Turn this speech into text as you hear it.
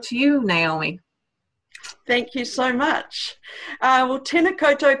to you, Naomi. Thank you so much. Well, tēnā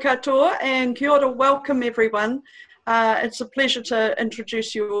koutou katoa and kia ora, welcome everyone. It's a pleasure to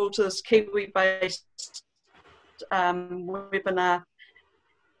introduce you all to this Kiwi-based webinar,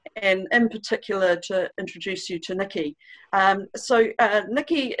 and in particular to introduce you to Nikki.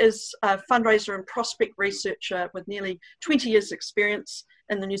 Nikki is a fundraiser and prospect researcher with nearly 20 years experience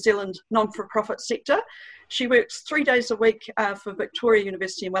in the New Zealand non-for-profit sector. She works 3 days a week for Victoria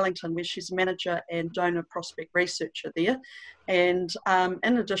University in Wellington, where she's a manager and donor prospect researcher there. And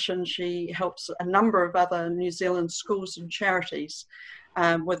in addition, she helps a number of other New Zealand schools and charities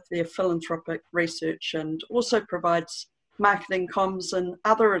with their philanthropic research, and also provides marketing, comms and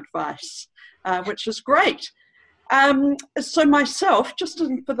other advice, which is great. So myself, just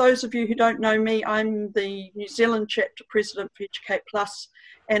for those of you who don't know me, I'm the New Zealand chapter president for Educate Plus,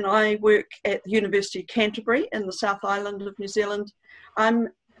 and I work at the University of Canterbury in the South Island of New Zealand. I'm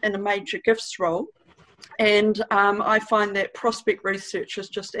in a major gifts role, and I find that prospect research is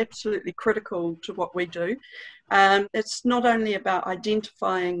just absolutely critical to what we do. It's not only about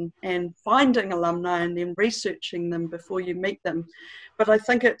identifying and finding alumni and then researching them before you meet them, but I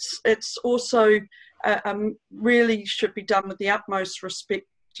think it's also really should be done with the utmost respect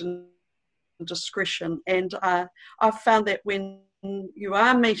and discretion. And I've found that when you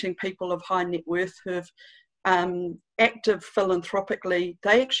are meeting people of high net worth who have active philanthropically,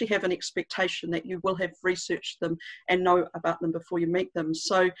 they actually have an expectation that you will have researched them and know about them before you meet them.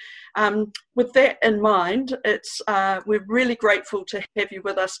 So with that in mind, we're really grateful to have you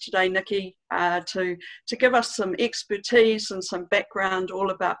with us today, Nikki, to give us some expertise and some background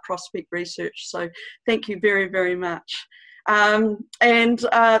all about prospect research. So thank you very, very much.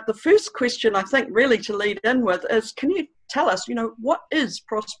 The first question, I think, really to lead in with is, can you tell us, what is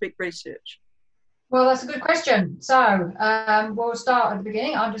prospect research? Well, that's a good question. So we'll start at the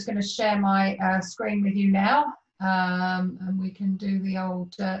beginning. I'm just going to share my screen with you now, and we can do the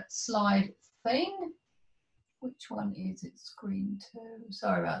old slide thing. Which one is it? Screen 2.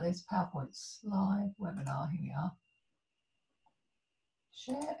 Sorry about this. PowerPoint slide webinar. Here we are.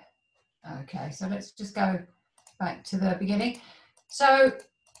 Share. Okay, so let's just go back to the beginning. So,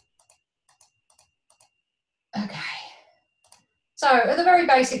 okay. So at the very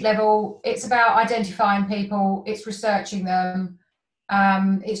basic level, it's about identifying people, it's researching them.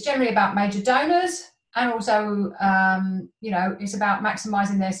 It's generally about major donors, and also, it's about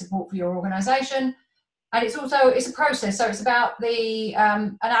maximising their support for your organisation. And it's a process. So it's about the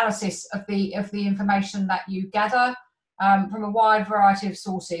analysis of the information that you gather from a wide variety of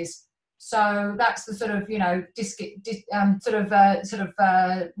sources. So that's the sort of, it's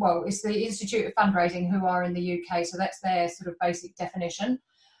the Institute of Fundraising who are in the UK. So that's their sort of basic definition.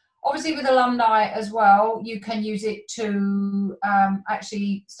 Obviously with alumni as well, you can use it to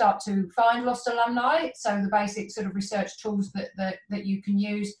actually start to find lost alumni. So the basic sort of research tools that you can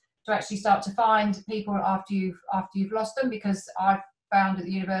use to actually start to find people after you've lost them, because I've found at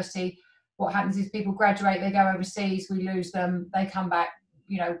the university, what happens is people graduate, they go overseas, we lose them, they come back.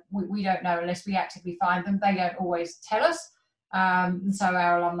 We don't know unless we actively find them. They don't always tell us. And so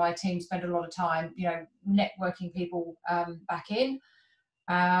our alumni team spend a lot of time, networking people back in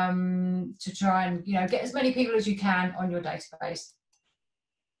to try and, get as many people as you can on your database.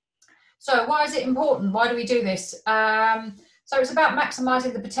 So why is it important? Why do we do this? So it's about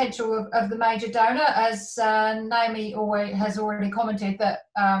maximising the potential of the major donor. As Naomi has already commented, that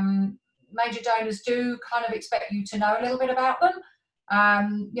major donors do kind of expect you to know a little bit about them.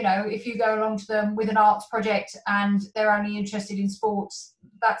 If you go along to them with an arts project and they're only interested in sports,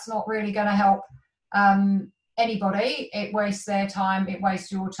 that's not really going to help anybody. It wastes their time, it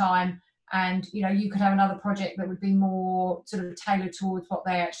wastes your time, and you could have another project that would be more sort of tailored towards what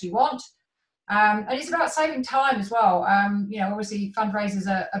they actually want. And it's about saving time as well. Obviously fundraisers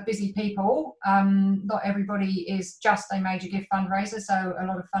are busy people. Not everybody is just a major gift fundraiser, so a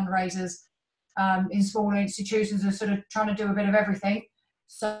lot of fundraisers in smaller institutions are sort of trying to do a bit of everything.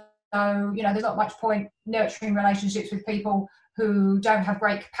 So there's not much point nurturing relationships with people who don't have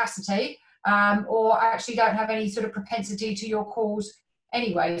great capacity or actually don't have any sort of propensity to your cause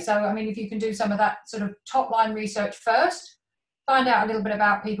anyway. So, if you can do some of that sort of top line research first, find out a little bit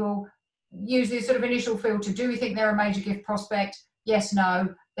about people, use this sort of initial filter. Do we think they're a major gift prospect? Yes,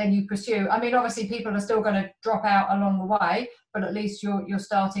 no. Then you pursue. Obviously people are still going to drop out along the way, but at least you're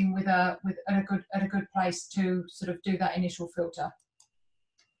starting at a good place to sort of do that initial filter.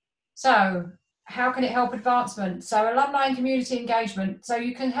 So how can it help advancement? So alumni and community engagement. So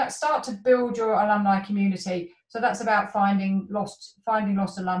you can start to build your alumni community. So that's about finding lost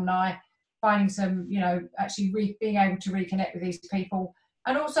alumni, finding some, actually being able to reconnect with these people.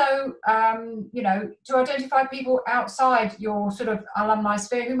 And also, to identify people outside your sort of alumni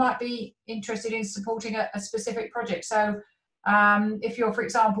sphere who might be interested in supporting a specific project. So if you're, for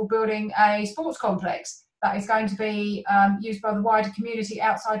example, building a sports complex that is going to be used by the wider community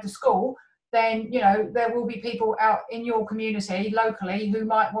outside the school, then, there will be people out in your community locally who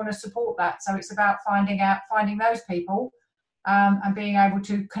might want to support that. So it's about finding those people and being able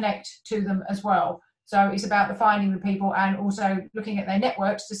to connect to them as well. So it's about the finding the people and also looking at their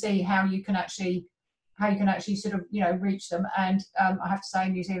networks to see how you can actually sort of, reach them. And I have to say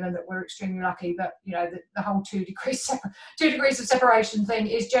in New Zealand that we're extremely lucky that, the whole 2 degrees of separation thing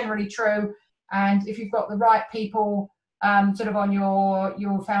is generally true. And if you've got the right people sort of on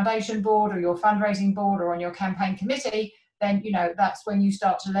your foundation board or your fundraising board or on your campaign committee, then, that's when you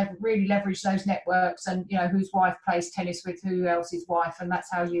start to really leverage those networks and, whose wife plays tennis with who else's wife. And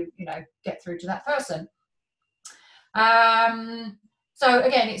that's how you, get through to that person. So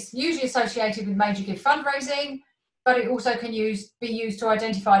again, it's usually associated with major gift fundraising, but it also can be used to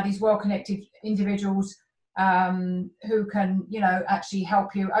identify these well-connected individuals who can, actually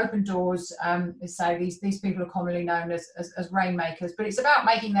help you open doors. So these people are commonly known as rainmakers, but it's about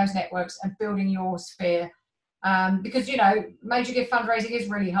making those networks and building your sphere. Because, major gift fundraising is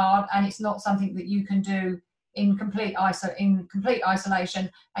really hard and it's not something that you can do in complete isolation,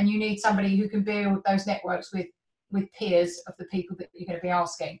 and you need somebody who can build those networks with peers of the people that you're going to be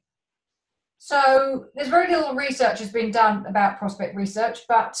asking. So there's very little research has been done about prospect research,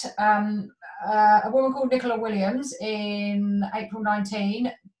 but a woman called Nicola Williams in April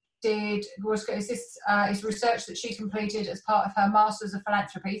 19 is research that she completed as part of her Masters of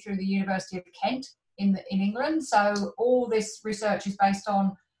Philanthropy through the University of Kent in England. So all this research is based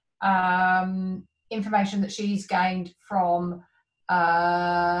on information that she's gained from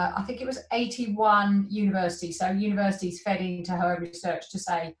I think it was 81 universities. So universities fed into her research to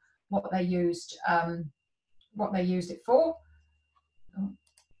say what they used it for.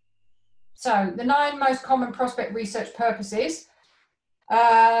 So the 9 most common prospect research purposes.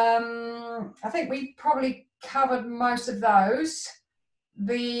 I think we probably covered most of those.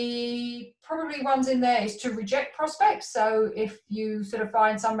 The probably ones in there is to reject prospects. So if you sort of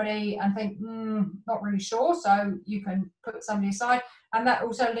find somebody and think, not really sure, so you can put somebody aside. And that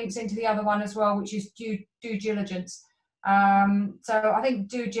also links into the other one as well, which is due diligence. So I think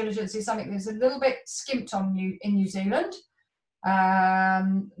due diligence is something that's a little bit skimped on in New Zealand.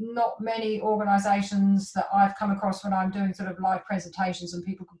 Not many organisations that I've come across when I'm doing sort of live presentations and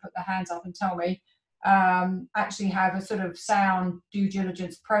people can put their hands up and tell me, actually have a sort of sound due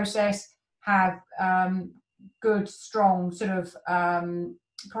diligence process, have good, strong sort of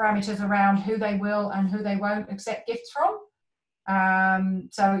parameters around who they will and who they won't accept gifts from.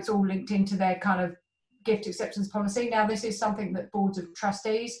 So it's all linked into their kind of gift acceptance policy. Now, this is something that boards of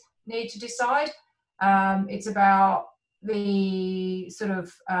trustees need to decide. It's about the sort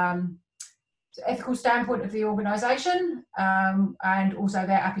of ethical standpoint of the organisation and also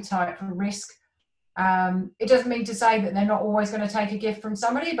their appetite for risk. It doesn't mean to say that they're not always going to take a gift from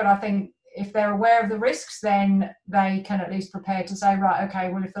somebody, but I think if they're aware of the risks, then they can at least prepare to say, right, okay,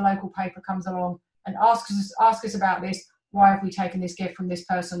 well, if the local paper comes along and asks us about this, why have we taken this gift from this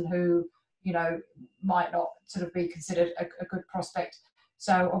person who, might not sort of be considered a good prospect?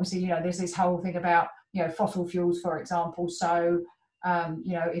 So obviously, there's this whole thing about, fossil fuels, for example. So,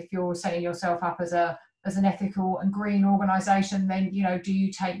 if you're setting yourself up as an ethical and green organisation, then, do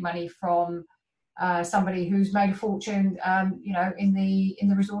you take money from somebody who's made a fortune, in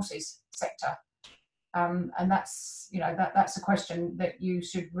the resources sector? And that's, that's a question that you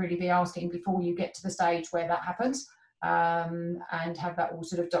should really be asking before you get to the stage where that happens, and have that all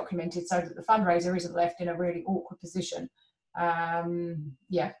sort of documented so that the fundraiser isn't left in a really awkward position.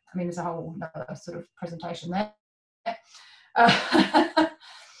 There's a whole other sort of presentation there.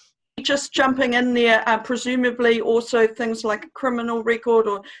 Just jumping in there, presumably also things like a criminal record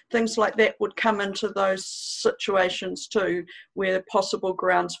or things like that would come into those situations too, where possible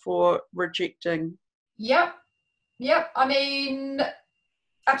grounds for rejecting. Yep. I mean,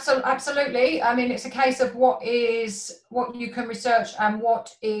 absolutely. I mean, it's a case of what you can research and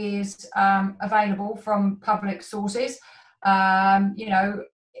what is available from public sources.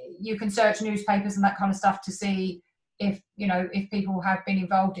 You can search newspapers and that kind of stuff to see if people have been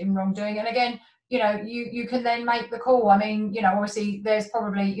involved in wrongdoing. And again, you can then make the call. I mean, obviously there's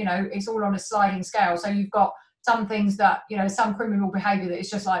probably, it's all on a sliding scale. So you've got some things that, some criminal behaviour that it's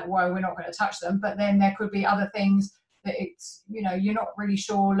just like, whoa, we're not going to touch them. But then there could be other things that it's, you're not really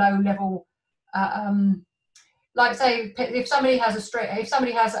sure, low level, like say if somebody has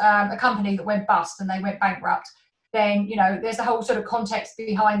a company that went bust and they went bankrupt, then, you know, there's a whole sort of context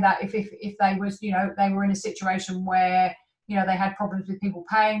behind that. If they was, you know, they were in a situation where, you know, they had problems with people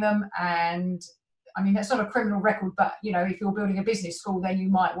paying them, and I mean, that's not a criminal record, but, you know, if you're building a business school, then you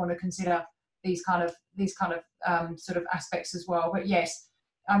might want to consider these kind of sort of aspects as well. But yes,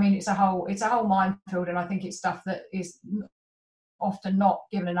 I mean, it's a whole minefield, and I think it's stuff that is often not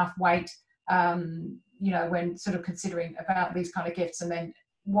given enough weight, you know, when sort of considering about these kind of gifts. And then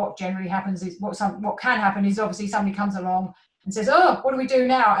what generally happens is what can happen is obviously somebody comes along and says, oh, what do we do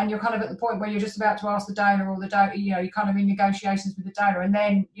now? And you're kind of at the point where you're just about to ask the donor, or the donor, you know, you're kind of in negotiations with the donor, and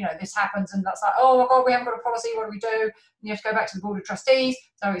then, you know, this happens, and that's like, oh my God, we haven't got a policy, what do we do? And you have to go back to the board of trustees.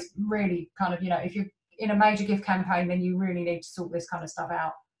 So it's really kind of, you know, if you're in a major gift campaign, then you really need to sort this kind of stuff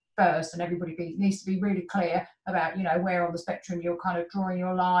out first, and everybody needs to be really clear about, you know, where on the spectrum you're kind of drawing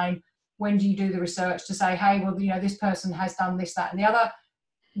your line. When do you do the research to say, hey, well, you know, this person has done this, that, and the other.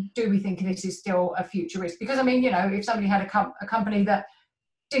 Do we think this is still a future risk? Because, I mean, you know, if somebody had a company that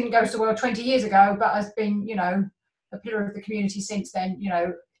didn't go so well 20 years ago, but has been, you know, a pillar of the community since then, you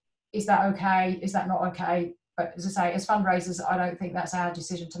know, is that okay? Is that not okay? But as I say, as fundraisers, I don't think that's our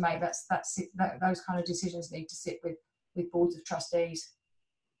decision to make. Those kind of decisions need to sit with boards of trustees.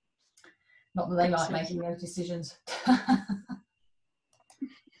 Not that they like making those decisions.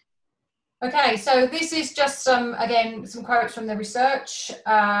 Okay, so this is just some quotes from the research.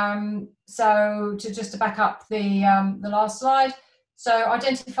 So to back up the last slide. So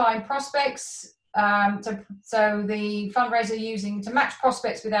identifying prospects. So the fundraiser using to match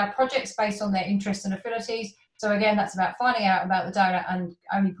prospects with our projects based on their interests and affinities. So again, that's about finding out about the donor and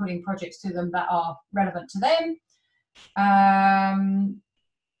only putting projects to them that are relevant to them.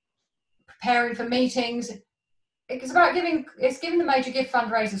 Preparing for meetings. It's about giving the major gift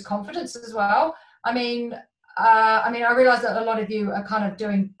fundraisers confidence as well. I mean, I realise that a lot of you are kind of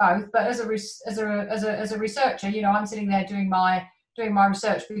doing both, but as a researcher, you know, I'm sitting there doing my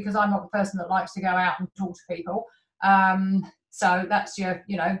research because I'm not the person that likes to go out and talk to people. So that's your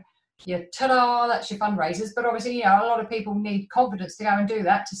ta-da, that's your fundraisers. But obviously, you know, a lot of people need confidence to go and do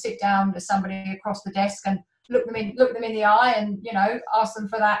that, to sit down with somebody across the desk and look them in the eye and, you know, ask them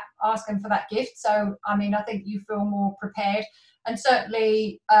for that gift. So, I mean, I think you feel more prepared. And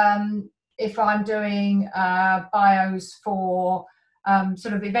certainly, if I'm doing bios for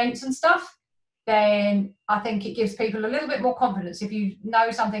sort of events and stuff, then I think it gives people a little bit more confidence. If you know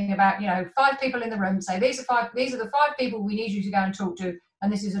something about, you know, 5 people in the room, say these are the 5 people we need you to go and talk to,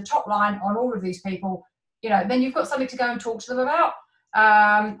 and this is a top line on all of these people, you know, then you've got something to go and talk to them about.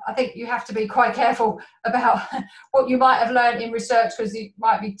 I think you have to be quite careful about what you might have learned in research, because you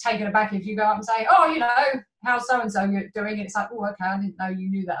might be taken aback if you go up and say, oh, you know, how's so-and-so you're doing? And it's like, oh, okay, I didn't know you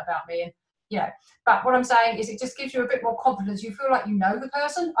knew that about me. And, you know, but what I'm saying is it just gives you a bit more confidence. You feel like you know the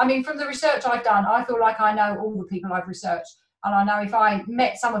person. I mean, from the research I've done, I feel like I know all the people I've researched. And I know if I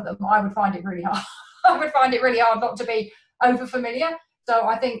met some of them, I would find it really hard. I would find it really hard not to be over familiar. So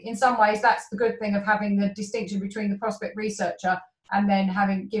I think in some ways that's the good thing of having the distinction between the prospect researcher and then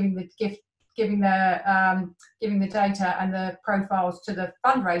giving the data and the profiles to the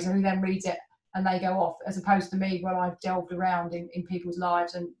fundraiser, who then reads it and they go off, as opposed to me, where I've delved around in people's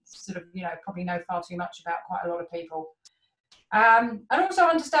lives and sort of, you know, probably know far too much about quite a lot of people. And also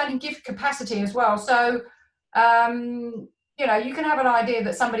understanding gift capacity as well. So, you know, you can have an idea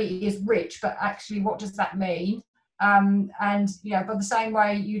that somebody is rich, but actually what does that mean? And, you know, by the same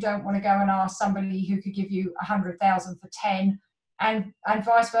way, you don't want to go and ask somebody who could give you 100,000 for 10, and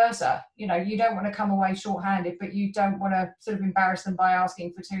vice versa. You know, you don't want to come away short-handed, but you don't want to sort of embarrass them by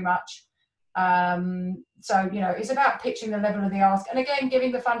asking for too much. So, you know, it's about pitching the level of the ask. And again,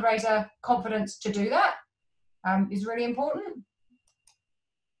 giving the fundraiser confidence to do that is really important.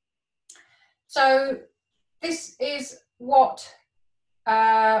 So this is what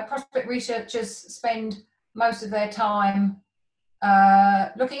prospect researchers spend most of their time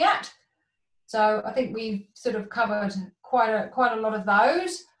looking at. So I think we've sort of covered quite a lot of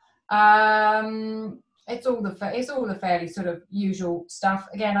those. It's all the fairly sort of usual stuff.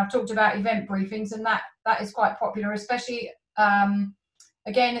 Again, I've talked about event briefings, and that is quite popular, especially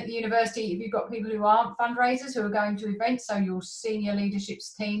again at the university. If you've got people who aren't fundraisers who are going to events, so your senior leadership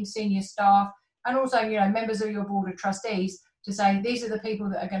team, senior staff, and also, you know, members of your board of trustees, to say these are the people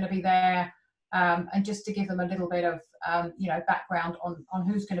that are going to be there, and just to give them a little bit of you know, background on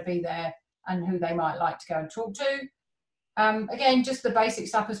who's going to be there and who they might like to go and talk to. Again, just the basic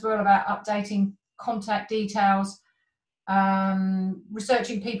stuff as well about updating contact details.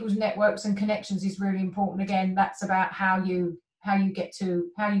 Researching people's networks and connections is really important. Again, that's about how you get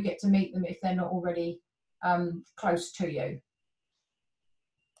to meet them if they're not already close to you.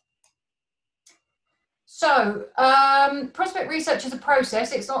 So, prospect research is a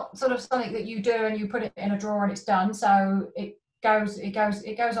process. It's not sort of something that you do and you put it in a drawer and it's done. So it goes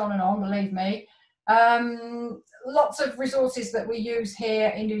on and on, believe me. Lots of resources that we use here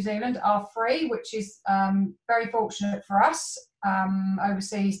in New Zealand are free, which is very fortunate for us.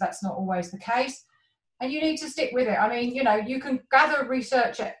 Overseas, that's not always the case. And you need to stick with it. I mean, you know, you can gather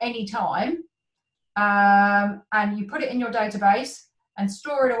research at any time, and you put it in your database and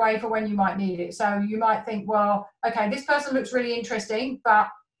store it away for when you might need it. So you might think, well, okay, this person looks really interesting, but,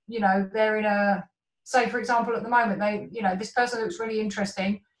 you know, they're in a, say, for example, at the moment, this person looks really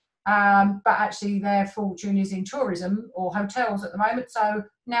interesting, but actually their fortune is in tourism or hotels at the moment. So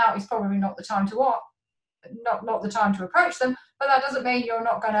now is probably not the time to not the time to approach them, but that doesn't mean you're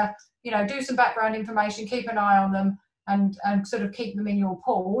not going to, you know, do some background information, keep an eye on them, and sort of keep them in your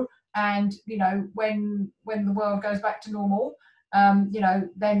pool. And, you know, when the world goes back to normal, you know,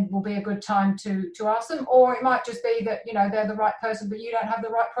 then will be a good time to ask them. Or it might just be that, you know, they're the right person, but you don't have the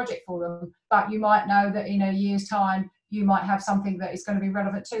right project for them. But you might know that in a year's time, you might have something that is going to be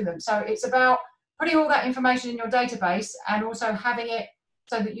relevant to them. So it's about putting all that information in your database and also having it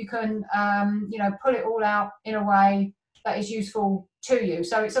so that you can, you know, pull it all out in a way that is useful to you.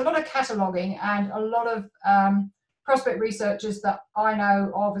 So it's a lot of cataloguing, and a lot of prospect researchers that I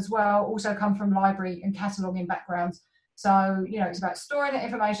know of as well also come from library and cataloguing backgrounds. So, you know, it's about storing that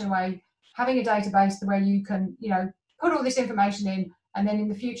information away, having a database where you can, you know, put all this information in, and then in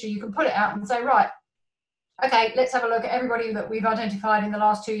the future you can pull it out and say, right, okay, let's have a look at everybody that we've identified in the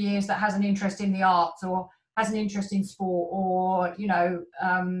last 2 years that has an interest in the arts, or has an interest in sport, or, you know,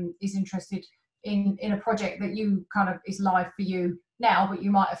 is interested in a project that you kind of is live for you now, but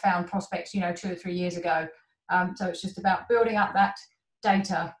you might have found prospects, you know, 2 or 3 years ago. So it's just about building up that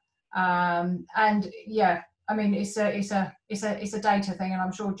data. And yeah, I mean, it's a data thing, and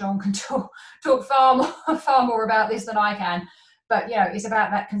I'm sure John can talk far more about this than I can. But, you know, it's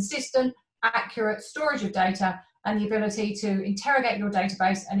about that consistent, accurate storage of data, and the ability to interrogate your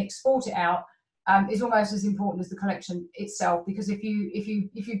database and export it out is almost as important as the collection itself. Because if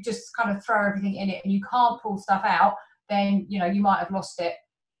you just kind of throw everything in it and you can't pull stuff out, then, you know, you might have lost it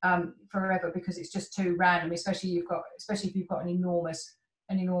forever, because it's just too random. Especially if you've got an enormous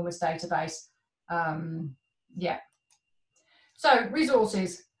database. Yeah. So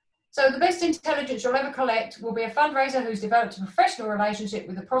resources. So the best intelligence you'll ever collect will be a fundraiser who's developed a professional relationship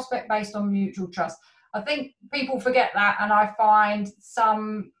with a prospect based on mutual trust. I think people forget that, and I find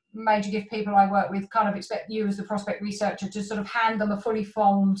some major gift people I work with kind of expect you as the prospect researcher to sort of hand them a fully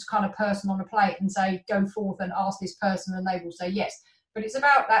formed kind of person on a plate and say, go forth and ask this person, and they will say yes. But it's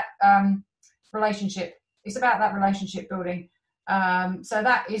about that relationship. It's about that relationship building. So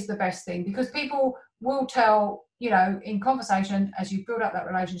that is the best thing, because people will tell, you know, in conversation, as you build up that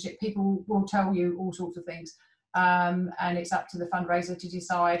relationship, people will tell you all sorts of things. And it's up to the fundraiser to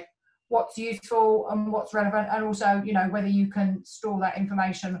decide what's useful and what's relevant, and also, you know, whether you can store that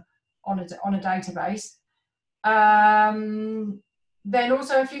information on a database. Then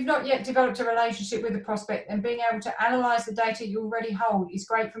also, if you've not yet developed a relationship with the prospect, then being able to analyse the data you already hold is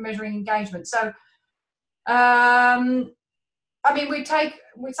great for measuring engagement. So, I mean,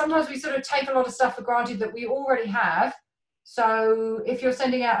 sometimes we sort of take a lot of stuff for granted that we already have. So if you're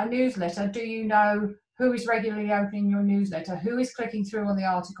sending out a newsletter, do you know who is regularly opening your newsletter? Who is clicking through on the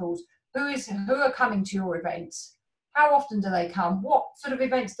articles? Who are coming to your events? How often do they come? What sort of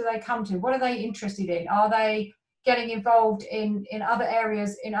events do they come to? What are they interested in? Are they getting involved in other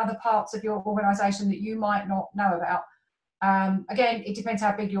areas, in other parts of your organisation that you might not know about? Again, it depends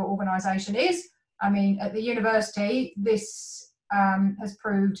how big your organisation is. I mean, at the university, this has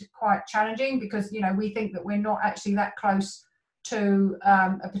proved quite challenging, because, you know, we think that we're not actually that close to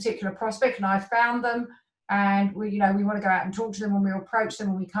a particular prospect, and I've found them, and we want to go out and talk to them, and we approach them,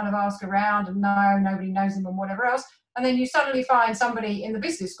 and we kind of ask around, and nobody knows them and whatever else. And then you suddenly find somebody in the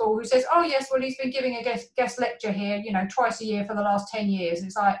business school who says, oh yes, well, he's been giving a guest lecture here, you know, twice a year for the last 10 years. And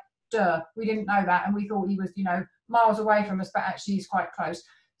it's like, duh, we didn't know that, and we thought he was, you know, miles away from us, but actually he's quite close.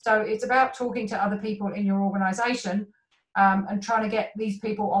 So it's about talking to other people in your organisation, and trying to get these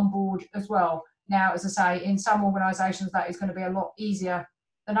people on board as well. Now, as I say, in some organisations that is going to be a lot easier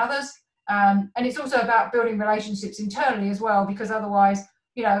than others. And it's also about building relationships internally as well, because otherwise,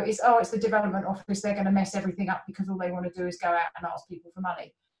 you know, it's the development office, they're going to mess everything up because all they want to do is go out and ask people for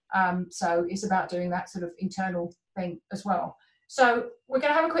money. So it's about doing that sort of internal thing as well. So we're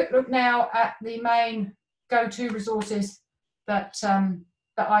going to have a quick look now at the main go-to resources that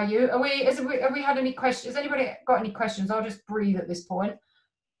I use. Have we had any questions? Has anybody got any questions? I'll just breathe at this point.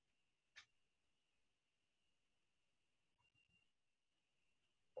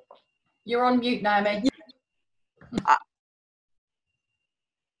 You're on mute, Naomi.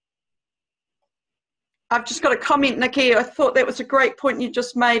 I've just got a comment, Nikki. I thought that was a great point you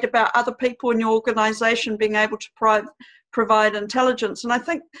just made about other people in your organisation being able to provide intelligence. And I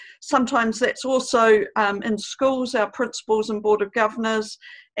think sometimes that's also in schools, our principals and board of governors,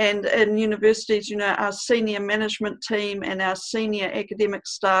 and in universities, our senior management team and our senior academic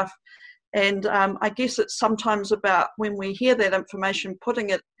staff. And I guess it's sometimes about, when we hear that information, putting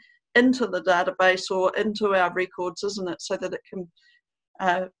it into the database or into our records, isn't it, so that it can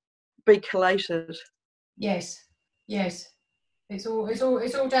be collated. Yes. It's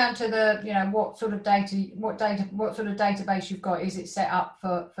all down to the what sort of database you've got. Is it set up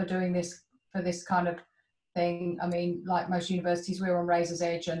for doing this, for this kind of thing? I mean, like most universities, we're on razor's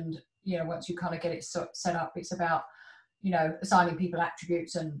edge, and once you kind of get it set up, it's about assigning people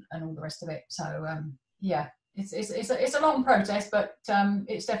attributes and all the rest of it. So it's a long process, but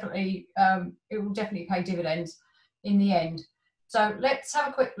it's definitely it will definitely pay dividends in the end. So let's have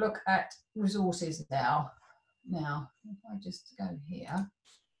a quick look at resources now. Now, if I just go here.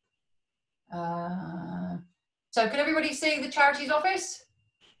 So can everybody see the charities office?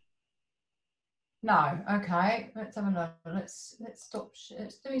 No. Okay. Let's have another. Let's stop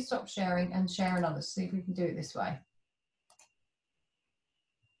sharing and share another. See if we can do it this way.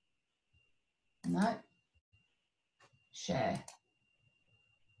 No. Share.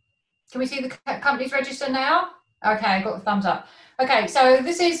 Can we see the company's register now? Okay, got the thumbs up. Okay, so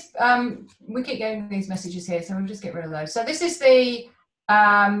this is, we keep getting these messages here, so we'll just get rid of those. So this is the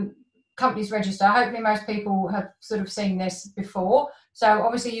company's register. Hopefully most people have sort of seen this before. So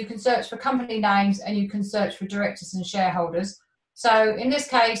obviously you can search for company names and you can search for directors and shareholders. So in this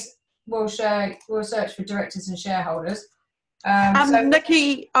case, we'll search for directors and shareholders.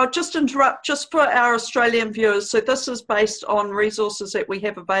 Nikki, I'll just interrupt just for our Australian viewers. So this is based on resources that we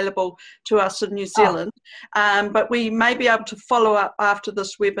have available to us in New Zealand, but we may be able to follow up after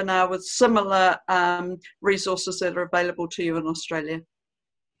this webinar with similar resources that are available to you in Australia.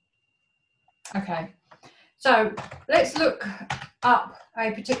 Okay, so let's look up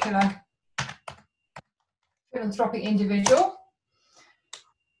a particular philanthropic individual.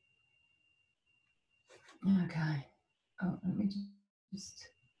 Okay. Oh, let me just.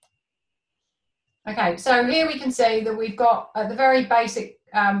 Okay, so here we can see that we've got at the very basic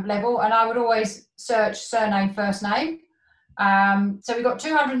level, and I would always search surname, first name. So we've got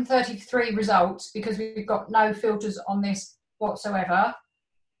 233 results because we've got no filters on this whatsoever.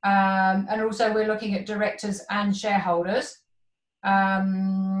 And also we're looking at directors and shareholders.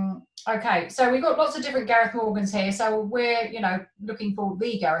 Okay, so we've got lots of different Gareth Morgans here. So we're, looking for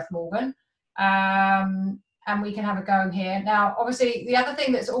the Gareth Morgan. And we can have a go here. Now, obviously, the other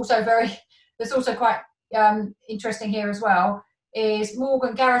thing that's also quite interesting here as well is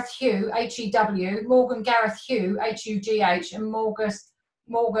Morgan Gareth Hugh, H-E-W, Morgan Gareth Hugh, H-U-G-H, and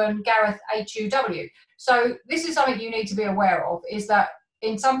Morgan Gareth H-U-W. So this is something you need to be aware of, is that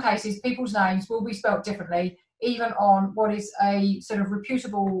in some cases, people's names will be spelt differently, even on what is a sort of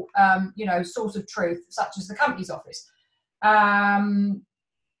reputable, source of truth, such as the Companies Office.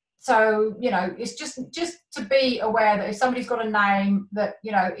 So, it's just to be aware that if somebody's got a name that,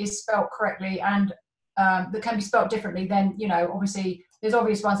 is spelt correctly and that can be spelt differently, then, obviously there's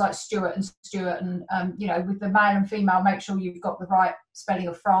obvious ones like Stuart and with the male and female, make sure you've got the right spelling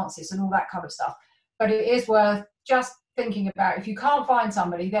of Francis and all that kind of stuff. But it is worth just thinking about, if you can't find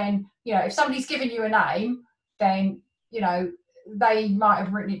somebody, then, if somebody's given you a name, then, they might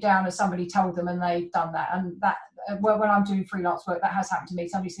have written it down as somebody told them and they've done that. And that, when I'm doing freelance work, that has happened to me.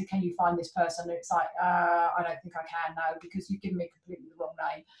 Somebody said, can you find this person? And it's like, I don't think I can, no, because you've given me completely the wrong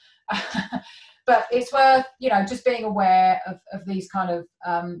name. But it's worth, just being aware of these kind of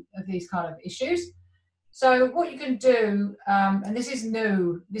issues. So what you can do, and this is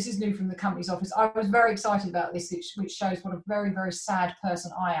new from the Companies Office. I was very excited about this, which shows what a very, very sad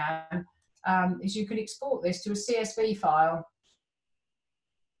person I am, is you can export this to a CSV file.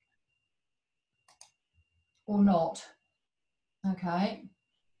 Or not. Okay,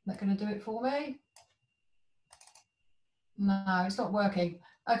 that going to do it for me? No, it's not working.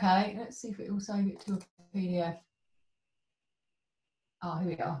 Okay, let's see if it will save it to a PDF. Oh, here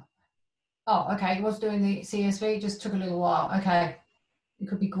we are. Oh, okay, it was doing the CSV, it just took a little while. Okay, it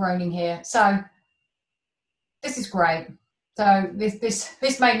could be groaning here. So this is great. So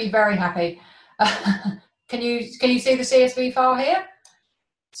this made me very happy. Can you see the CSV file here?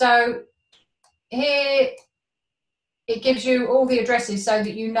 So here it gives you all the addresses so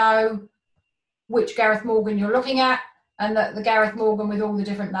that you know which Gareth Morgan you're looking at, and that the Gareth Morgan with all the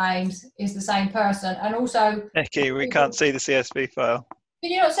different names is the same person. And also, Nikki, we can't see the CSV file.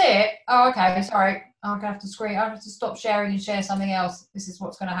 Can you not see it? Oh, okay, sorry. I'm going to have to screen. I have to stop sharing and share something else. This is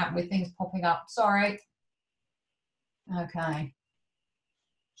what's going to happen with things popping up. Sorry. Okay.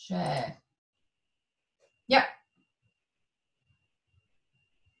 Share. Yep.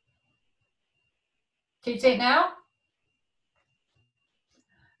 Can you see it now?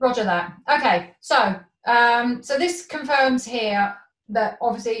 Roger that. Okay. So, so this confirms here that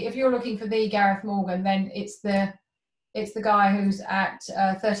obviously if you're looking for the Gareth Morgan, then it's the guy who's at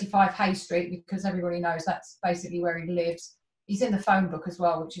 35 Hay Street, because everybody knows that's basically where he lives. He's in the phone book as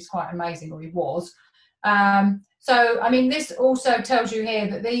well, which is quite amazing, or he was. So, I mean, this also tells you here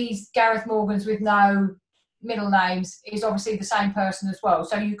that these Gareth Morgans with no middle names is obviously the same person as well.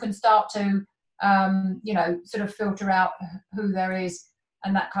 So you can start to, you know, sort of filter out who there is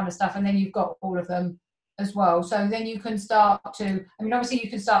and that kind of stuff. And then you've got all of them as well. So then you can start to, I mean, obviously you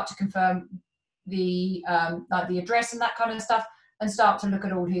can start to confirm the like the address and that kind of stuff, and start to look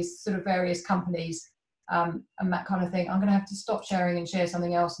at all his sort of various companies and that kind of thing. I'm going to have to stop sharing and share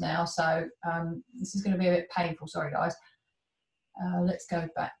something else now, so this is going to be a bit painful, sorry guys. Let's go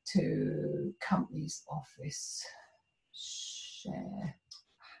back to companies office, share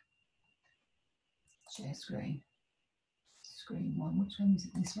screen, screen one, which one is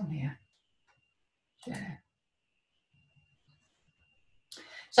it? This one here, share.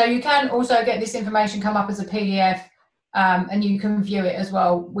 So you can also get this information come up as a PDF, and you can view it as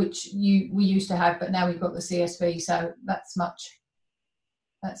well, which we used to have, but now we've got the CSV, so that's much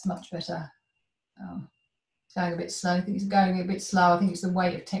better. It's going a bit slow. I think it's going a bit slow. I think it's the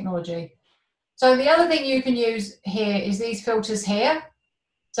weight of technology. So the other thing you can use here is these filters here.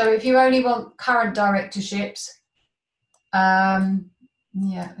 So if you only want current directorships, yeah,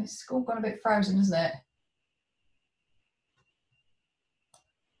 it's all gone a bit frozen, isn't it?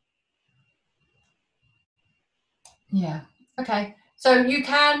 Yeah. Okay. So you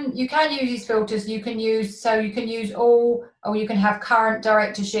can use these filters. You can use all, or you can have current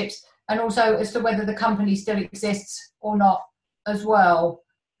directorships, and also as to whether the company still exists or not as well.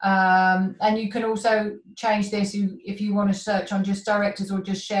 And you can also change this if you want to search on just directors or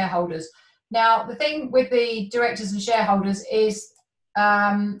just shareholders. Now, the thing with the directors and shareholders is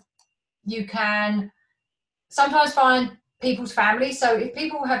you can sometimes find people's families. So if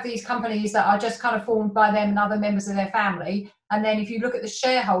people have these companies that are just kind of formed by them and other members of their family, and then if you look at the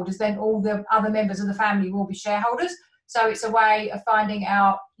shareholders, then all the other members of the family will be shareholders. So it's a way of finding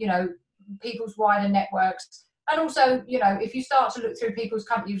out, you know, people's wider networks. And also, you know, if you start to look through people's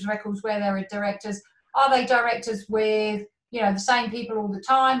companies records where there are directors, are they directors with, you know, the same people all the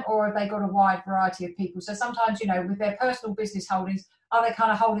time, or have they got a wide variety of people? So sometimes, you know, with their personal business holdings, are they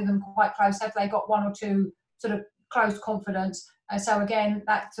kind of holding them quite close? Have they got one or two sort of close confidence? And so again,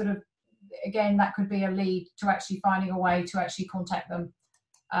 that could be a lead to actually finding a way to actually contact them,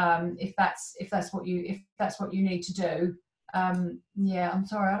 if that's what you need to do. Yeah, I'm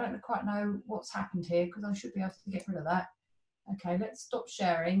sorry, I don't quite know what's happened here, because I should be able to get rid of that. Okay, let's stop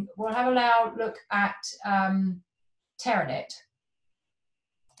sharing. We'll have a now look at Teranet.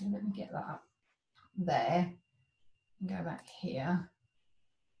 Let me get that up there and go back here.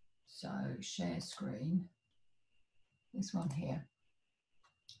 So share screen, this one here,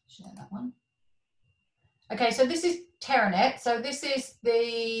 share that one. Okay, so this is Teranet. So this is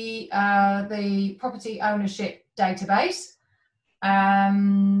the property ownership database.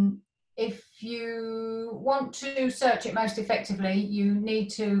 If you want to search it most effectively, you need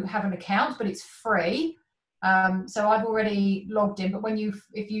to have an account, but it's free. So I've already logged in, but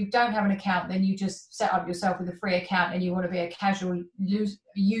if you don't have an account, then you just set up yourself with a free account, and you want to be a casual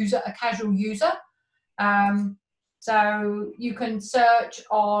user. So you can search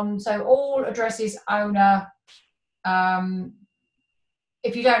on, so all addresses owner.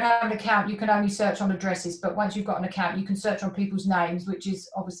 If you don't have an account, you can only search on addresses, but once you've got an account, you can search on people's names, which is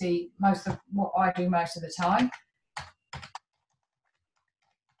obviously most of what I do most of the time.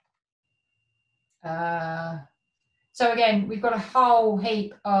 So again, we've got a whole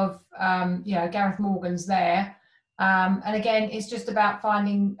heap of you know, Gareth Morgans there, and again, it's just about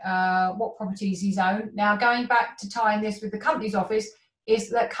finding what properties he's owned. Now, going back to tying this with the company's office,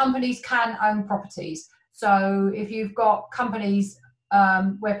 is that companies can own properties. So if you've got companies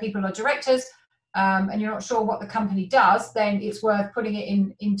where people are directors, and you're not sure what the company does, then it's worth putting it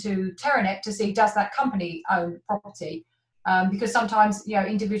into Teranet to see, does that company own property? Because sometimes, you know,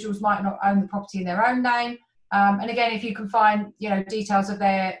 individuals might not own the property in their own name. And again, if you can find, you know, details of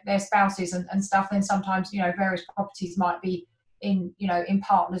their spouses and stuff, then sometimes, you know, various properties might be in, you know, in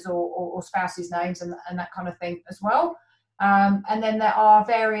partners or spouses' names and that kind of thing as well. And then there are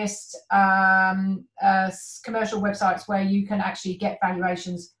various commercial websites where you can actually get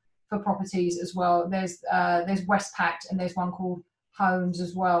valuations for properties as well. There's Westpac, and there's one called Homes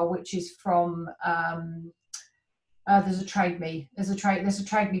as well, which is from there's a Trade Me. There's a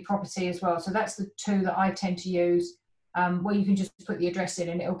Trade Me property as well. So that's the two that I tend to use, where you can just put the address in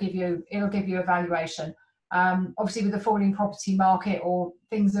and it'll give you a valuation. Obviously, with the falling property market, or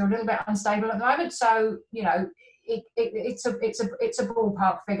things are a little bit unstable at the moment, so it's a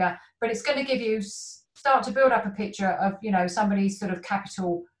ballpark figure, but it's going to give you, start to build up a picture of somebody's sort of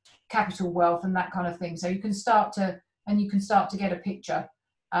capital wealth and that kind of thing. So you can start to get a picture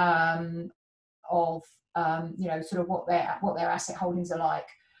of sort of what their asset holdings are like.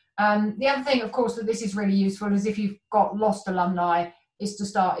 The other thing, of course, that this is really useful is if you've got lost alumni, is to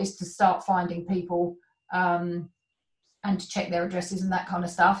start finding people and to check their addresses and that kind of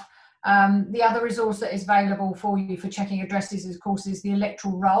stuff. The other resource that is available for you for checking addresses, of course, is the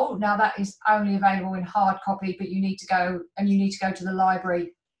electoral roll. Now that is only available in hard copy, but you need to go to the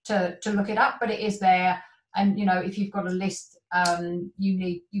library to look it up. But it is there, and if you've got a list,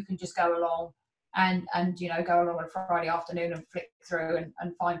 you can just go along and go along on a Friday afternoon and flick through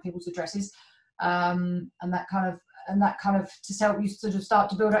and find people's addresses, and that kind of to help you sort of start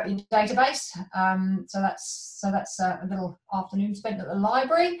to build up your database. So that's a little afternoon spent at the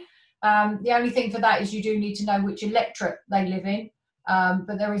library. The only thing for that is you do need to know which electorate they live in,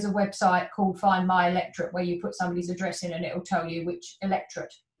 but there is a website called Find My Electorate where you put somebody's address in and it will tell you which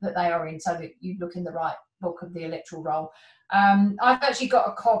electorate that they are in, so that you look in the right book of the electoral roll. I've actually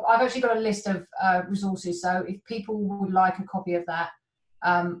got a list of resources, so if people would like a copy of that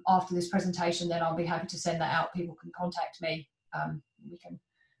after this presentation, then I'll be happy to send that out. People can contact me.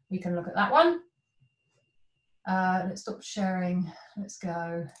 We can look at that one. Let's stop sharing. Let's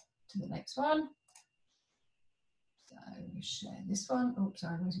go to the next one. So we share this one. Oh,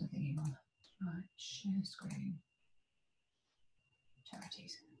 sorry, where's my thingy one? Right, share screen.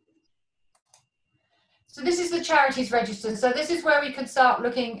 Charities. So this is the charities register. So this is where we can start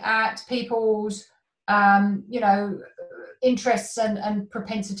looking at people's, interests and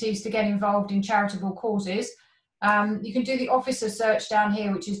propensities to get involved in charitable causes. You can do the officer search down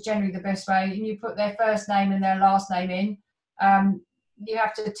here, which is generally the best way, and you put their first name and their last name in. You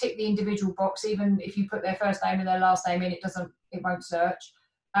have to tick the individual box. Even if you put their first name and their last name in, it won't search.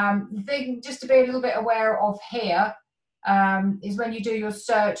 The thing just to be a little bit aware of here is when you do your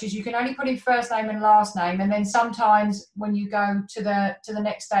searches, you can only put in first name and last name, and then sometimes when you go to the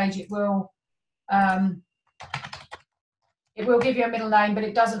next stage, it will give you a middle name, but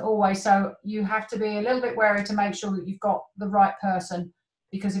it doesn't always. So you have to be a little bit wary to make sure that you've got the right person,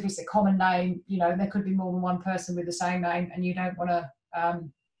 because if it's a common name, there could be more than one person with the same name, and you don't want to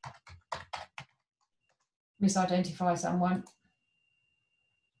misidentify someone.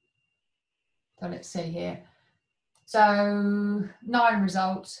 So let's see here. So 9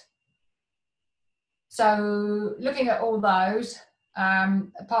 results. So looking at all those,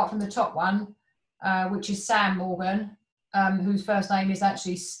 apart from the top one, which is Sam Morgan, whose first name is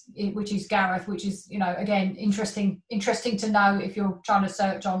actually, which is Gareth, which is, again, interesting to know if you're trying to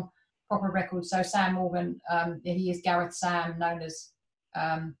search on proper records. So Sam Morgan, he is Gareth Sam, known as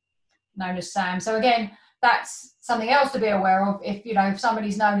Sam. So again, that's something else to be aware of. If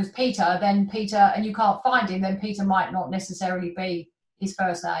somebody's known as Peter, then Peter, and you can't find him, then Peter might not necessarily be his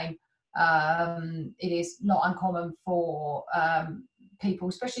first name. It is not uncommon for people,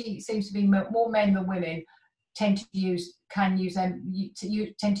 especially it seems to be more men than women, tend to use their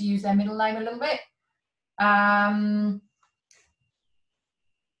middle name a little bit.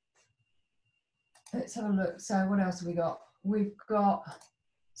 Let's have a look. So what else have we got? We've got,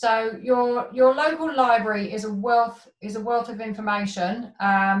 so your local library is a wealth of information.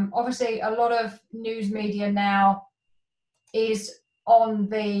 Obviously, a lot of news media now is on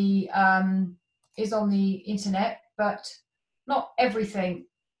the internet, but not everything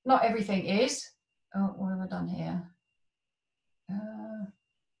is. Oh, what have I done here?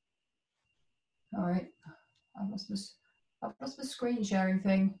 All right, I've lost the screen sharing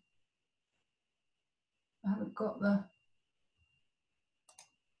thing. I haven't got the.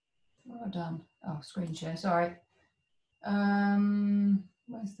 What have I done? Oh, screen share. Sorry.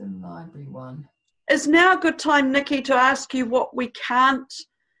 Where's the library one? Is now a good time, Nikki, to ask you what we can't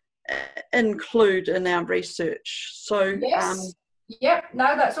include in our research? So yes. Yep.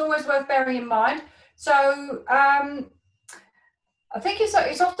 No, that's always worth bearing in mind. So I think it's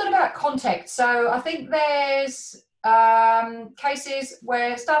often about context. So I think there's cases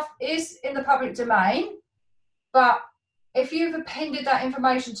where stuff is in the public domain, but if you've appended that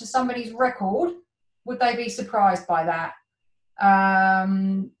information to somebody's record, would they be surprised by that?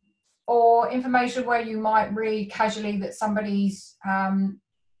 Or information where you might read casually that somebody's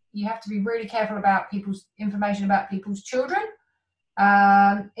you have to be really careful about people's information about people's children,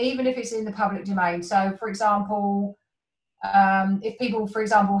 even if it's in the public domain. So, for example, if people, for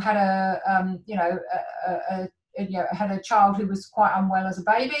example, had had a child who was quite unwell as a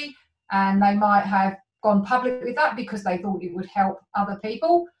baby, and they might have gone public with that because they thought it would help other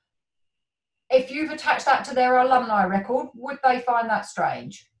people. If you've attached that to their alumni record, would they find that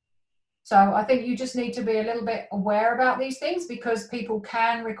strange? So I think you just need to be a little bit aware about these things, because people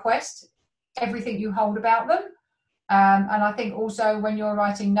can request everything you hold about them. And I think also when you're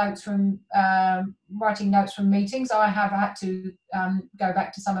writing notes from meetings, I have had to go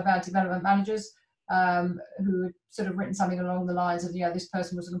back to some of our development managers who had sort of written something along the lines of, this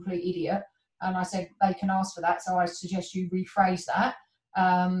person was a complete idiot. And I said, they can ask for that. So I suggest you rephrase that.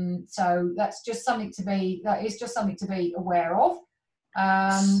 So that's just something to be aware of.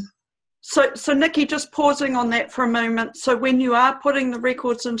 So Nikki, just pausing on that for a moment. So when you are putting the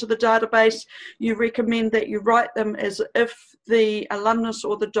records into the database, you recommend that you write them as if the alumnus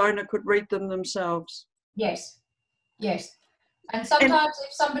or the donor could read them themselves? Yes. And sometimes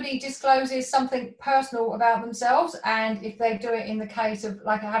if somebody discloses something personal about themselves, and if they do it in the case of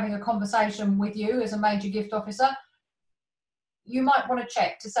like having a conversation with you as a major gift officer, you might want to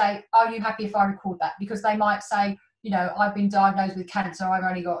check to say, are you happy if I record that? Because they might say, I've been diagnosed with cancer, I've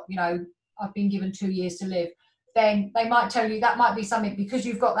only got, I've been given 2 years to live. Then they might tell you that might be something because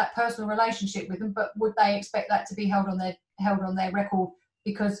you've got that personal relationship with them, but would they expect that to be held on their record?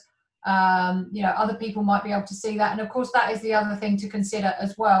 Because other people might be able to see that. And of course, that is the other thing to consider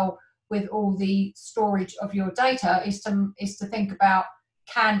as well with all the storage of your data, is to think about,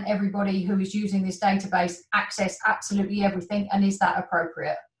 can everybody who is using this database access absolutely everything, and is that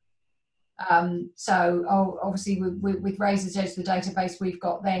appropriate? So obviously with Razor's Edge, the database we've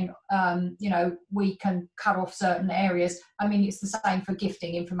got, then we can cut off certain areas. I mean, it's the same for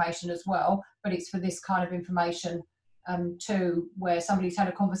gifting information as well, but it's for this kind of information too, where somebody's had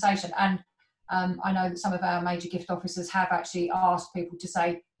a conversation. And I know that some of our major gift officers have actually asked people to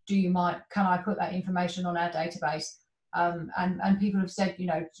say, can I put that information on our database? And people have said,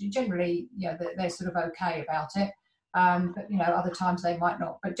 generally, they're sort of okay about it. But other times they might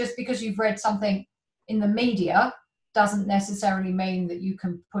not. But just because you've read something in the media doesn't necessarily mean that you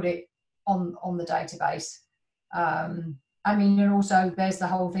can put it on the database. I mean, and also there's the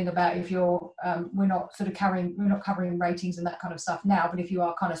whole thing about if you're we're not covering ratings and that kind of stuff now, but if you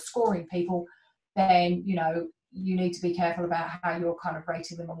are kind of scoring people, then you need to be careful about how you're kind of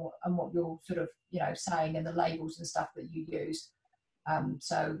rating them and what you're sort of saying, and the labels and stuff that you use.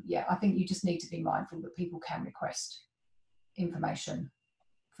 So yeah, I think you just need to be mindful that people can request information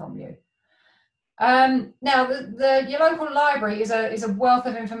from you. Now, your local library is a wealth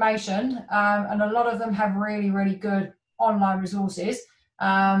of information, and a lot of them have really, really good online resources.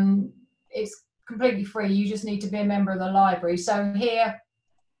 It's completely free. You just need to be a member of the library. So here,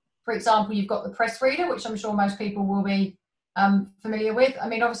 for example, you've got the Press Reader, which I'm sure most people will be familiar with. I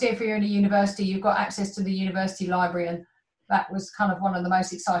mean, obviously, if you're in a university, you've got access to the university library, and that was kind of one of the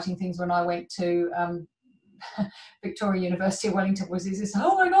most exciting things when I went to Victoria University of Wellington, was this,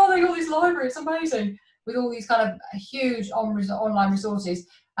 oh my God, they got this library, it's amazing, with all these kind of huge online resources.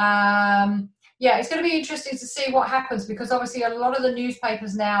 Yeah, it's going to be interesting to see what happens, because obviously a lot of the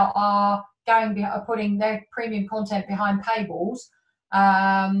newspapers now are putting their premium content behind paywalls.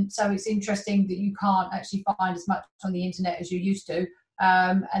 So it's interesting that you can't actually find as much on the internet as you used to.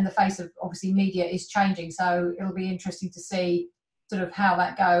 And the face of obviously media is changing, so it'll be interesting to see sort of how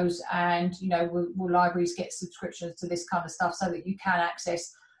that goes. And will libraries get subscriptions to this kind of stuff so that you can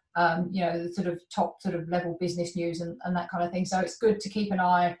access the sort of top sort of level business news and that kind of thing. So it's good to keep an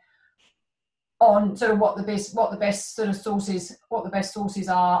eye on sort of what the best sources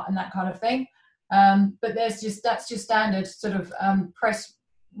are and that kind of thing. But that's just standard sort of Press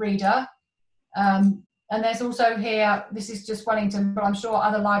Reader. And there's also here, this is just Wellington, but I'm sure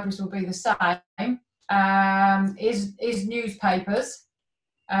other libraries will be the same, is newspapers.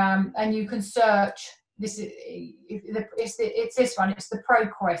 And you can search, it's this one, it's the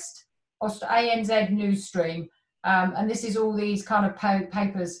ProQuest, ANZ News Stream. And this is all these kind of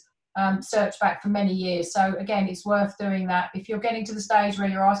papers searched back for many years. So again, it's worth doing that. If you're getting to the stage where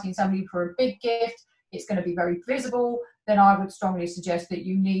you're asking somebody for a big gift, it's going to be very visible, then I would strongly suggest that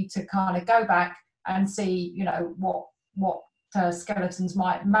you need to kind of go back and see, what skeletons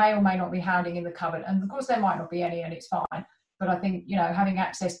may or may not be hiding in the cupboard. And of course there might not be any, and it's fine. But I think, having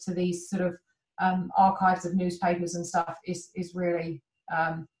access to these sort of archives of newspapers and stuff is really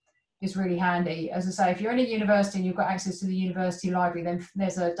handy. As I say, if you're in a university and you've got access to the university library, then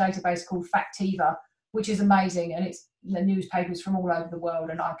there's a database called Factiva, which is amazing. And it's the newspapers from all over the world,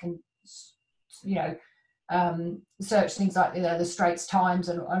 and I can, search things like the Straits Times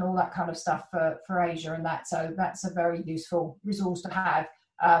and all that kind of stuff for Asia and that. So that's a very useful resource to have.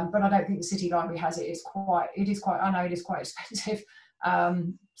 But I don't think the City Library has it. I know it is quite expensive.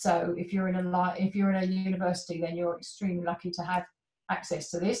 So if you're in a university, then you're extremely lucky to have access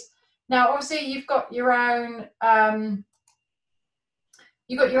to this. Now, obviously, you've got your own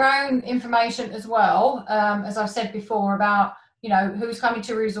information as well, as I've said before, about who's coming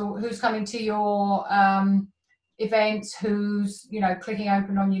to your events, who's clicking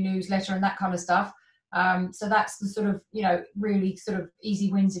open on your newsletter and that kind of stuff. So that's the sort of really sort of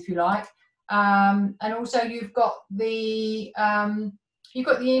easy wins, if you like. And also you've got the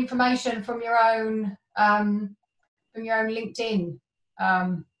information from your own LinkedIn.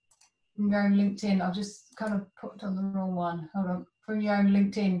 From your own LinkedIn, I've just kind of put on the wrong one. Hold on. From your own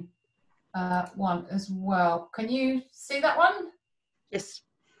LinkedIn one as well. Can you see that one? Yes.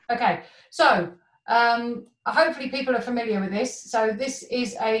 Okay. So hopefully people are familiar with this. So this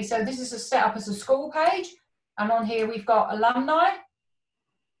is a set up as a school page, and on here we've got alumni.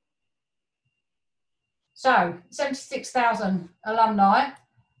 So 76,000 alumni.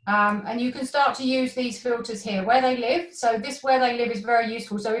 And you can start to use these filters here, where they live. So this where they live is very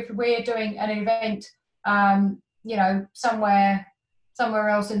useful. So if we're doing an event, somewhere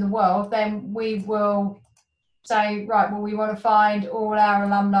else in the world, then we will say, right, well, we want to find all our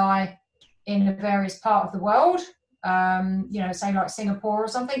alumni in a various part of the world, say like Singapore or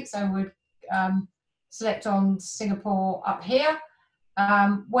something. So we'd select on Singapore up here,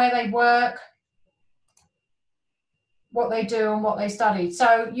 where they work, what they do and what they study.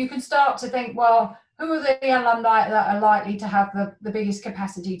 So you can start to think, well, who are the alumni that are likely to have the biggest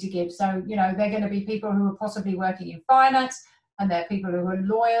capacity to give? So, they're going to be people who are possibly working in finance, and they're people who are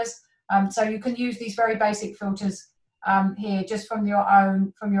lawyers. So you can use these very basic filters here just from your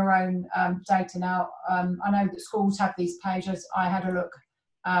own data. Now, I know that schools have these pages. I had a look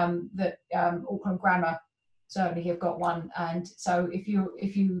that Auckland Grammar certainly have got one, and so if you're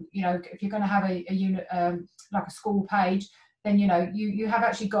going to have a unit like a school page, then you have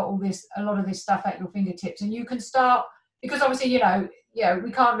actually got a lot of this stuff at your fingertips, and you can start, because obviously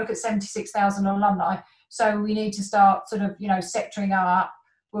we can't look at 76,000 alumni, so we need to start sort of sectoring up.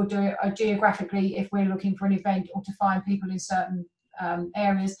 We'll do it geographically if we're looking for an event or to find people in certain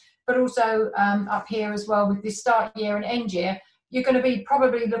areas, but also up here as well with this start year and end year. You're going to be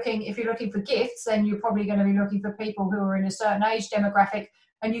probably looking, if you're looking for gifts, then you're probably going to be looking for people who are in a certain age demographic,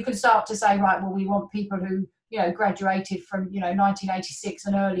 and you can start to say, right, well, we want people who, graduated from, 1986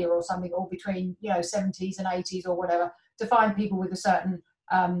 and earlier or something, or between, 70s and 80s or whatever, to find people with a certain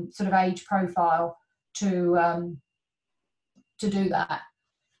sort of age profile to do that.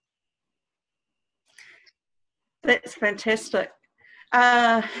 That's fantastic.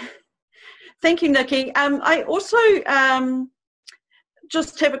 Thank you, Nikki. I also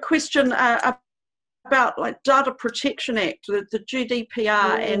just have a question about like Data Protection Act, the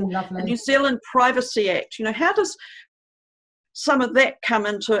GDPR, and the New Zealand Privacy Act. How does some of that come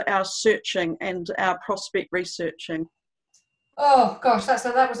into our searching and our prospect researching? Oh gosh,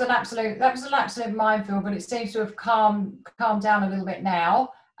 that was an absolute minefield, but it seems to have calmed down a little bit now.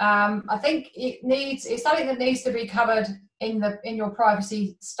 I think it's something that needs to be covered in your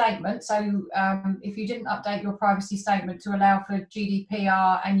privacy statement. So if you didn't update your privacy statement to allow for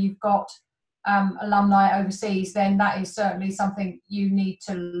GDPR and you've got alumni overseas, then that is certainly something you need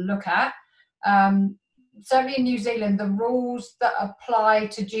to look at. Certainly in New Zealand, the rules that apply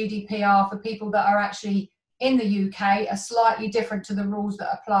to GDPR for people that are actually in the UK are slightly different to the rules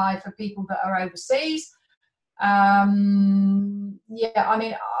that apply for people that are overseas. I'm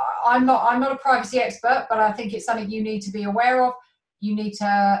not a privacy expert, but I think it's something you need to be aware of. You need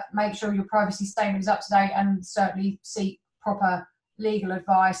to make sure your privacy statement is up to date and certainly seek proper legal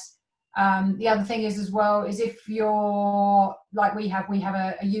advice. The other thing is as well is if you're like we have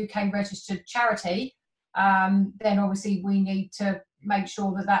a UK registered charity, then obviously we need to make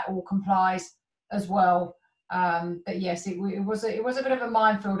sure that all complies as well. But yes, it was a bit of a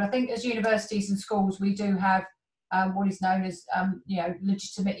minefield. I think as universities and schools, we do have what is known as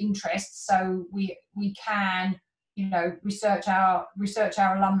legitimate interests. So we can research our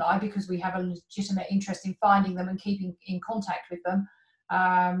alumni because we have a legitimate interest in finding them and keeping in contact with them.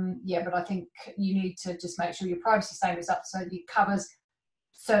 But I think you need to just make sure your privacy statement is up so that it covers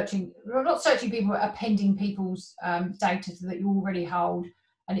not searching people, but appending people's data that you already hold,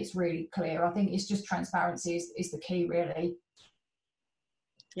 and it's really clear. I think it's just transparency is the key, really.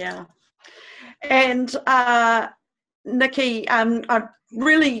 Yeah. And Nikki, I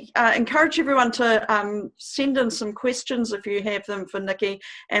really encourage everyone to send in some questions if you have them for Nikki,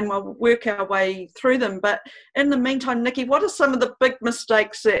 and we'll work our way through them. But in the meantime, Nikki, what are some of the big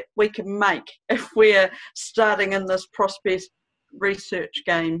mistakes that we can make if we're starting in this prospect research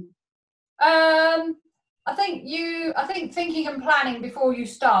game? I think thinking and planning before you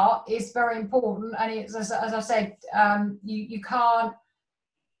start is very important, and it's, as I said, you can't.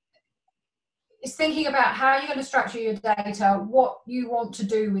 It's thinking about how you're going to structure your data, what you want to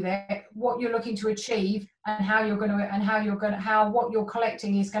do with it, what you're looking to achieve, and how what you're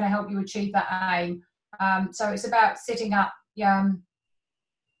collecting is going to help you achieve that aim. So it's about setting up.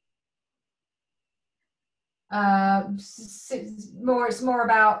 It's more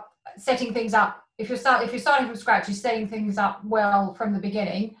about setting things up. If you're starting from scratch, you're setting things up well from the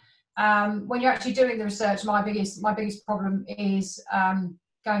beginning. When you're actually doing the research, my biggest problem is going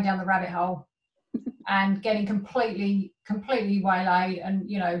down the rabbit hole and getting completely waylaid, and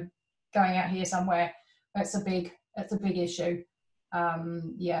going out here somewhere. That's a big issue.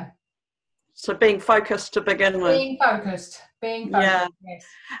 So being focused to begin with. Being focused. Yeah. Yes.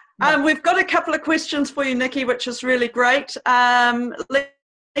 We've got a couple of questions for you, Nikki, which is really great.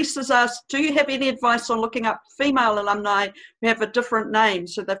 Lisa's asked, do you have any advice on looking up female alumni who have a different name,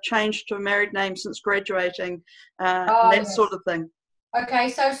 so they've changed to a married name since graduating, Yes. sort of thing? Okay,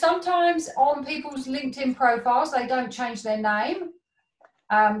 so sometimes on people's LinkedIn profiles, they don't change their name.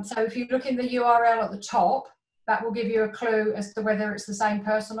 So if you look in the URL at the top, that will give you a clue as to whether it's the same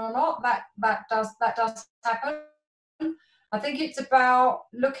person or not. That does happen. I think it's about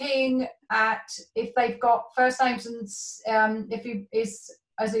looking at if they've got first names, and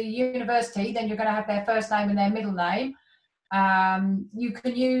as a university, then you're going to have their first name and their middle name. You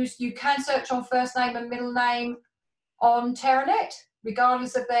can search on first name and middle name on Teranet,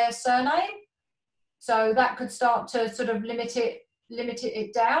 regardless of their surname. So that could start to sort of limit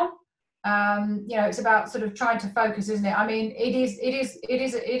it down. It's about sort of trying to focus, isn't it? I mean, it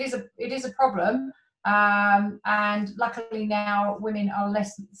is a problem. And luckily now women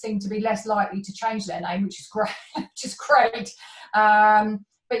seem to be less likely to change their name, which is great.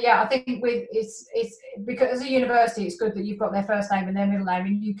 But yeah, I think it's because as a university, it's good that you've got their first name and their middle name,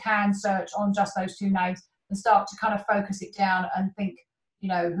 and you can search on just those two names and start to kind of focus it down and think,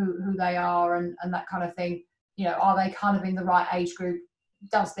 who they are and that kind of thing. Are they kind of in the right age group?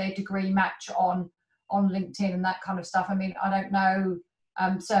 Does their degree match on LinkedIn and that kind of stuff? I mean, I don't know.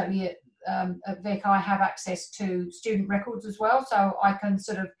 Certainly at Vic, I have access to student records as well, so I can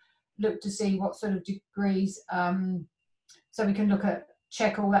sort of look to see what sort of degrees. So we can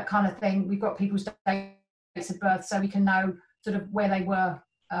check all that kind of thing. We've got people's dates of birth, so we can know sort of where they were,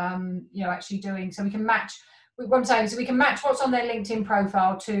 actually doing. So we can match. What I'm saying is we can match what's on their LinkedIn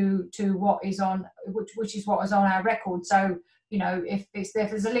profile to what is on, which is what is on our record. So if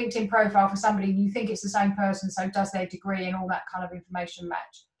there's a LinkedIn profile for somebody and you think it's the same person, so does their degree and all that kind of information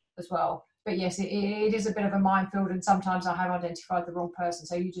match as well. But yes, it is a bit of a minefield, and sometimes I have identified the wrong person,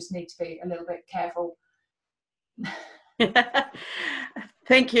 so you just need to be a little bit careful.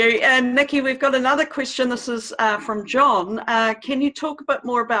 Thank you. And Nikki, we've got another question. This is from John. Can you talk a bit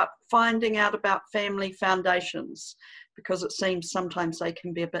more about finding out about family foundations? Because it seems sometimes they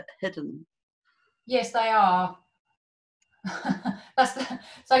can be a bit hidden. Yes, they are. That's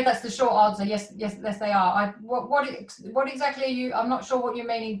the short answer. Yes, they are. What exactly are you? I'm not sure what you're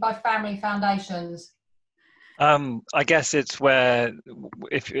meaning by family foundations. I guess it's where,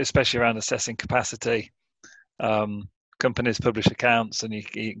 especially around assessing capacity, companies publish accounts, and you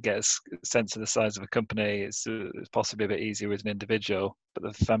can get a sense of the size of a company. It's possibly a bit easier with an individual, but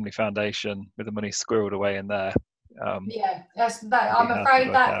the family foundation with the money squirreled away in there. I'm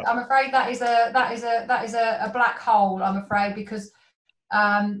afraid that is a black hole. I'm afraid, because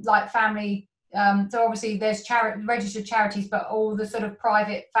like family. So obviously there's registered charities, but all the sort of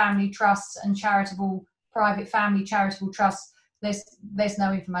private family trusts and private family charitable trusts, there's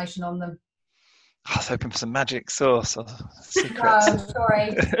no information on them. I was hoping for some magic sauce or secrets. No,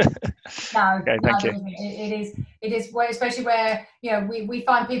 sorry. No, okay, thank you. It is especially where we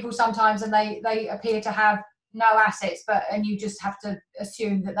find people sometimes and they appear to have no assets, and you just have to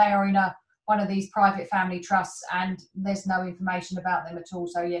assume that they are in one of these private family trusts, and there's no information about them at all.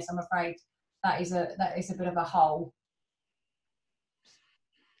 So yes, I'm afraid that is a bit of a hole.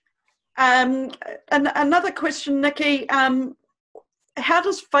 And another question, Nikki. How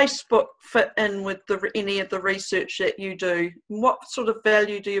does Facebook fit in with any of the research that you do? What sort of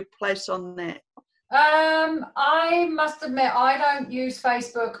value do you place on that? I must admit, I don't use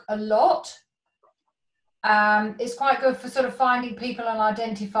Facebook a lot. It's quite good for sort of finding people and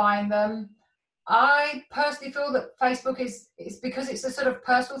identifying them. I personally feel that Facebook is because it's a sort of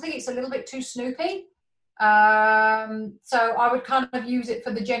personal thing. It's a little bit too snoopy. So I would kind of use it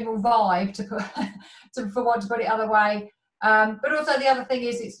for the general vibe, to put for want to put it other way. But also the other thing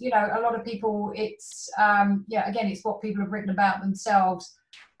is, it's, you know, a lot of people, it's again, it's what people have written about themselves.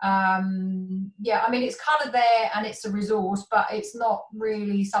 I mean, it's kind of there and it's a resource, but it's not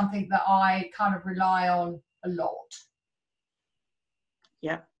really something that I kind of rely on a lot.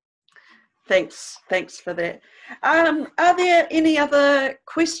 Yeah. Thanks for that. Are there any other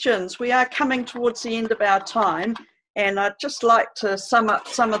questions? We are coming towards the end of our time, and I'd just like to sum up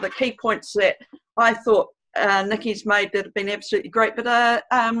some of the key points that I thought Nikki's made that have been absolutely great. But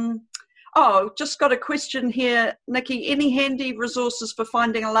just got a question here, Nikki. Any handy resources for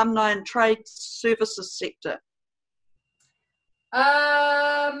finding alumni in trade services sector?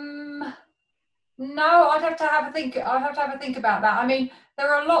 No, I'd have to have a think about that. I mean,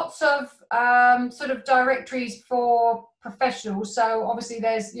 there are lots of sort of directories for professionals. So obviously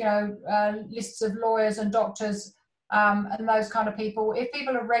there's, you know, lists of lawyers and doctors and those kind of people. If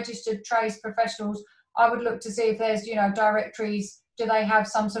people are registered trades professionals, I would look to see if there's, you know, directories. Do they have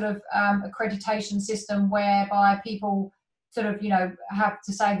some sort of accreditation system whereby people sort of, you know, have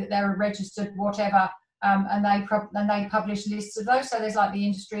to say that they're a registered whatever, and they publish lists of those. So there's like the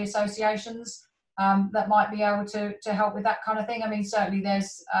industry associations that might be able to help with that kind of thing. I mean, certainly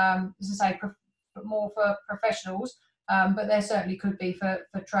there's, as I say, more for professionals, but there certainly could be for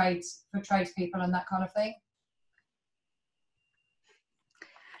tradespeople and that kind of thing.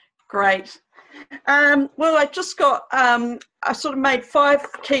 Great. Well, I just got, I sort of made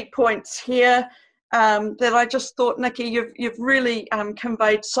 5 key points here that I just thought, Nikki, you've really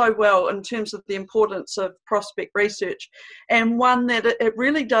conveyed so well in terms of the importance of prospect research, and one that it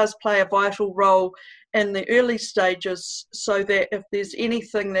really does play a vital role in the early stages, so that if there's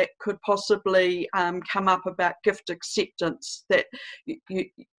anything that could possibly come up about gift acceptance, that you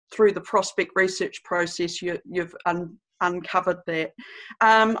through the prospect research process you've uncovered that.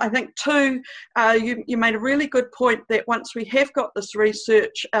 I think too, you made a really good point that once we have got this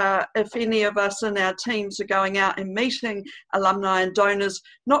research, if any of us in our teams are going out and meeting alumni and donors,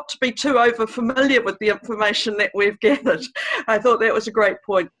 not to be too over familiar with the information that we've gathered. I thought that was a great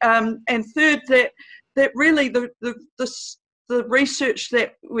point. And third, that really the research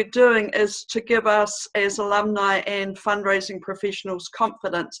that we're doing is to give us as alumni and fundraising professionals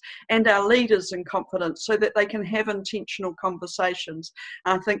confidence, and our leaders in confidence, so that they can have intentional conversations.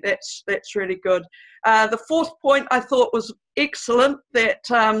 And I think that's really good. The 4th point I thought was excellent, that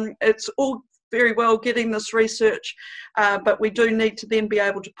it's all very well getting this research, but we do need to then be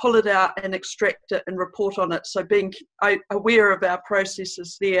able to pull it out and extract it and report on it. So being aware of our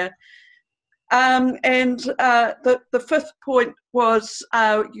processes there. The 5th point was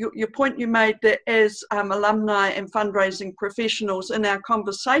your point you made, that as alumni and fundraising professionals, in our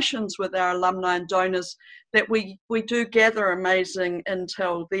conversations with our alumni and donors, that we do gather amazing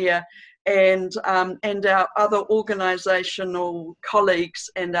intel there, and our other organisational colleagues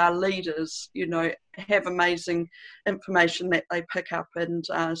and our leaders, you know, have amazing information that they pick up, and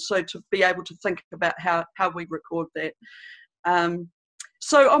so to be able to think about how we record that.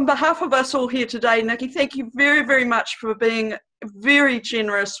 So on behalf of us all here today, Nikki, thank you very, very much for being very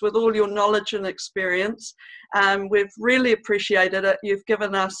generous with all your knowledge and experience. We've really appreciated it. You've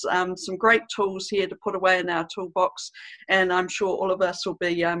given us some great tools here to put away in our toolbox, and I'm sure all of us will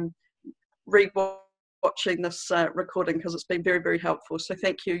be re-watching this recording, because it's been very, very helpful. So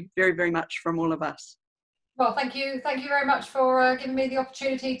thank you very, very much from all of us. Well, thank you very much for giving me the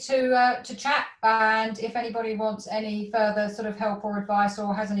opportunity to chat. And if anybody wants any further sort of help or advice,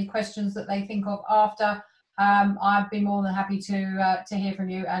 or has any questions that they think of after, I'd be more than happy to hear from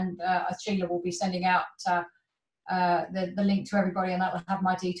you. And Sheila will be sending out the link to everybody, and that will have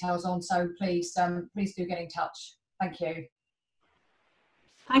my details on. So please do get in touch. Thank you.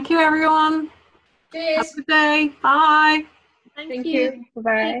 Thank you, everyone. Cheers. Have a good day. Bye. Thank you.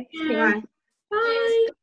 Bye. Bye.